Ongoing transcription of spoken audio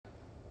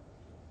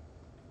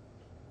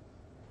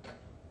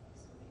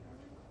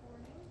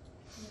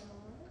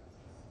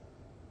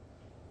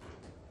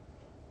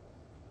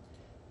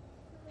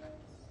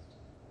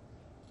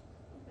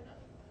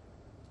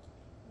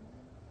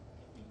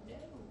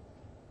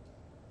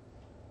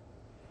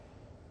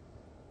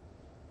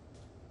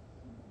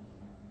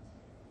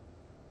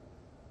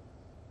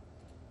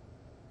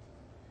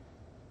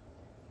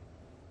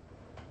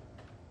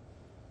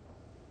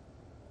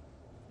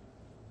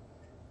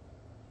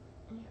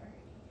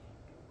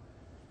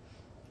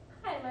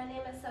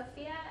is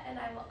Sophia, and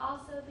I will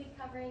also be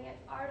covering an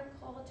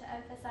article to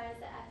emphasize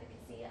the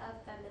efficacy of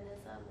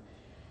feminism.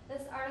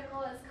 This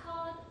article is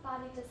called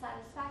Body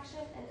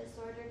Dissatisfaction and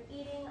Disordered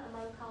Eating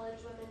Among College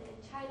Women in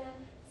China,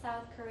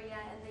 South Korea,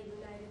 and the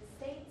United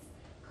States,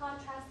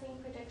 Contrasting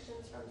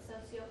Predictions from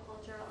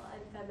Sociocultural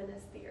and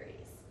Feminist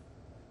Theories.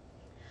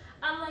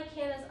 Unlike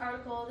Hannah's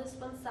article, this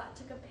one sought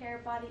to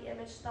compare body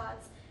image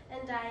thoughts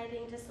and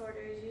dieting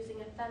disorders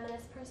using a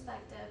feminist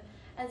perspective,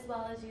 as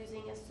well as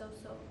using a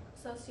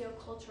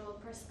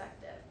sociocultural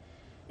perspective.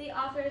 The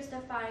authors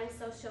define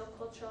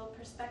sociocultural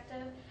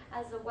perspective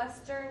as the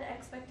Western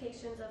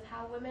expectations of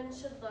how women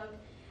should look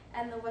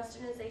and the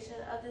westernization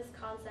of this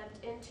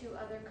concept into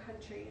other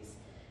countries.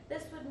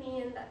 This would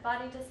mean that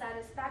body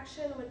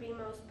dissatisfaction would be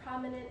most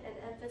prominent and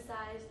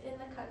emphasized in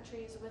the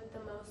countries with the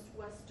most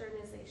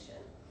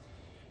westernization.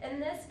 In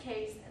this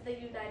case, the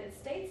United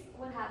States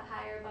would have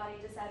higher body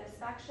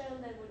dissatisfaction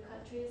than would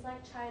countries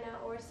like China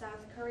or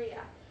South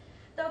Korea.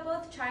 Though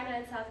both China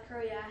and South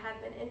Korea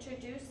have been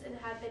introduced and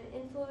have been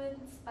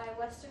influenced by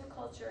Western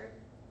culture,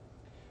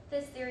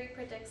 this theory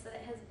predicts that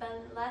it has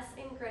been less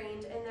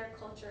ingrained in their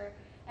culture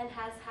and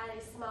has had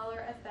a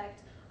smaller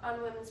effect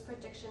on women's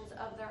predictions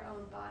of their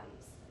own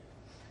bodies.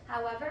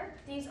 However,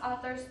 these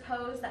authors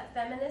pose that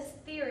feminist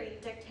theory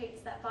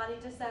dictates that body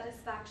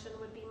dissatisfaction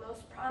would be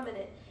most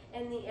prominent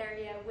in the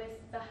area with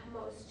the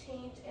most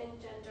change in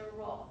gender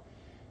role.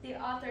 The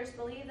authors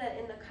believe that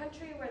in the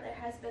country where there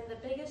has been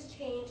the biggest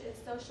change in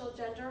social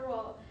gender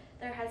role,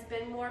 there has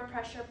been more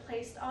pressure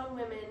placed on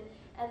women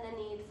and the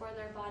need for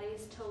their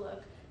bodies to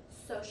look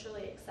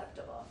socially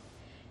acceptable.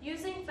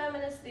 Using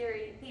feminist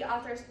theory, the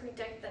authors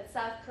predict that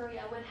South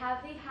Korea would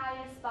have the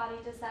highest body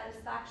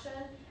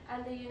dissatisfaction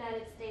and the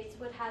United States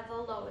would have the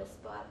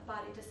lowest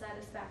body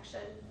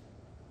dissatisfaction.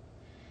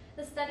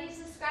 The studies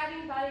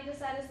describing body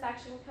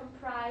dissatisfaction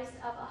comprised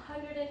of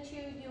 102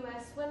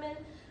 U.S. women,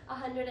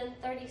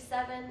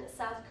 137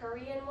 South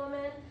Korean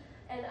women,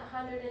 and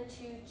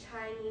 102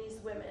 Chinese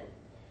women.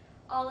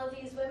 All of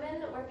these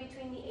women were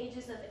between the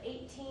ages of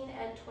 18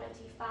 and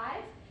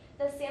 25.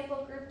 The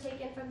sample group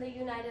taken from the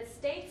United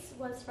States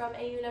was from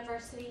a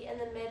university in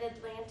the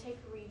Mid-Atlantic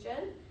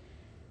region.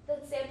 The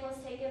samples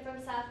taken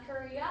from South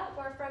Korea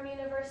were from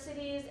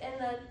universities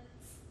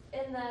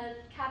in the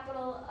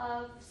capital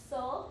of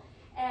Seoul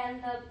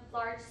and the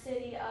large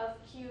city of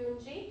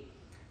Kyunji.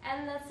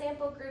 And the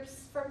sample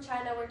groups from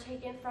China were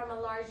taken from a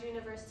large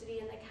university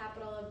in the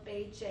capital of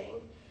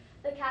Beijing.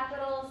 The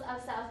capitals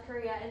of South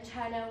Korea and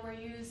China were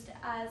used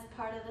as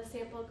part of the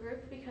sample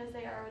group because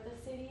they are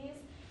the cities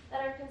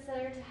that are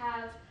considered to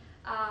have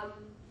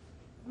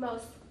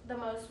the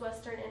most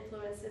Western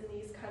influence in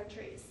these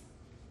countries.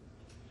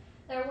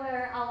 There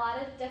were a lot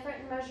of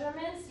different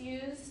measurements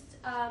used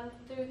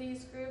through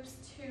these groups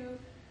to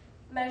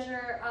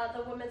measure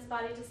the women's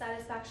body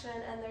dissatisfaction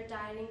and their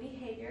dieting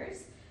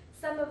behaviors.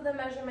 Some of the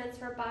measurements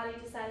for body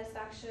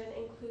dissatisfaction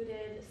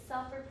included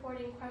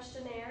self-reporting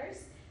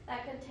questionnaires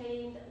that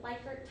contained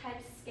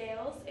Likert-type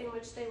scales in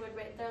which they would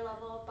rate their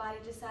level of body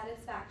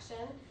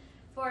dissatisfaction.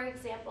 For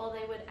example,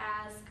 they would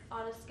ask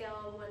on a scale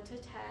of 1 to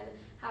 10,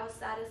 how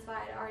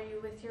satisfied are you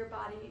with your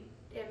body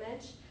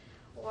image?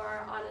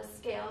 Or on a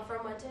scale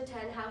from 1 to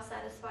 10, how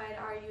satisfied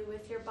are you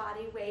with your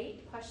body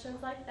weight?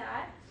 Questions like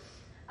that.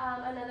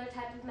 Another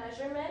type of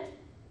measurement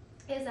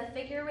is a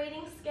figure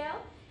rating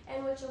scale,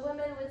 in which a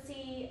woman would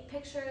see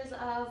pictures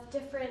of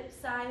different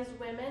sized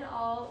women,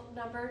 all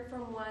numbered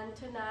from 1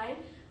 to 9,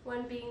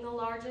 1 being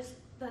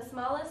the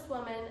smallest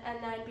woman,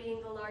 and 9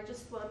 being the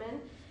largest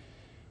woman.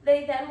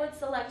 They then would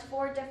select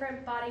 4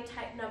 different body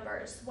type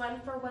numbers,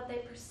 one for what they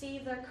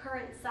perceive their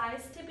current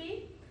size to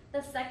be,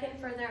 the second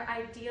for their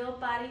ideal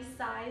body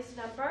size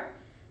number,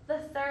 the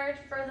third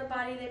for the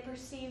body they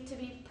perceive to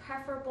be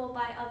preferable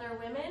by other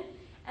women,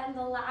 and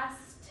the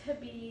last to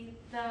be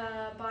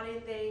the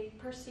body they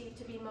perceive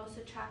to be most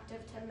attractive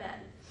to men.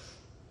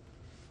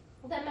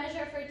 The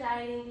measure for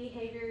dieting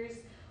behaviors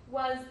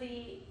was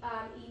the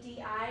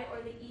EDI,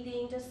 or the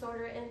Eating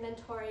Disorder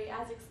Inventory,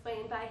 as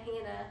explained by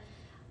Hannah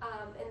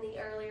in the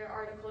earlier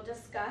article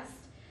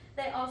discussed.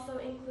 They also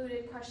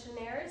included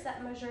questionnaires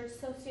that measured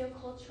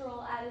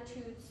sociocultural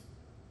attitudes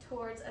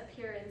towards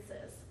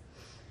appearances.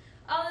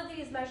 All of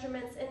these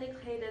measurements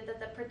indicated that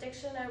the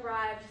prediction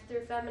arrived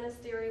through feminist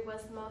theory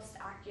was most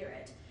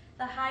accurate.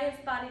 The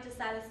highest body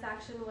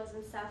dissatisfaction was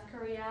in South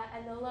Korea,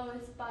 and the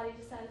lowest body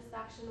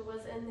dissatisfaction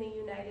was in the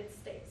United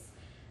States.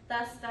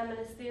 Thus,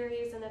 feminist theory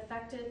is an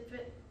effective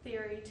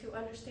theory to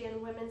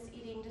understand women's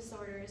eating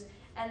disorders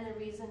and the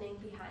reasoning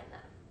behind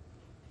them.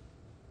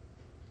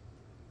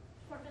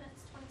 4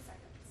 minutes, 20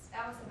 seconds.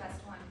 That was the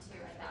best one too,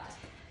 I thought.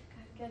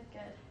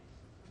 Good.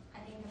 I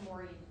think the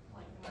more you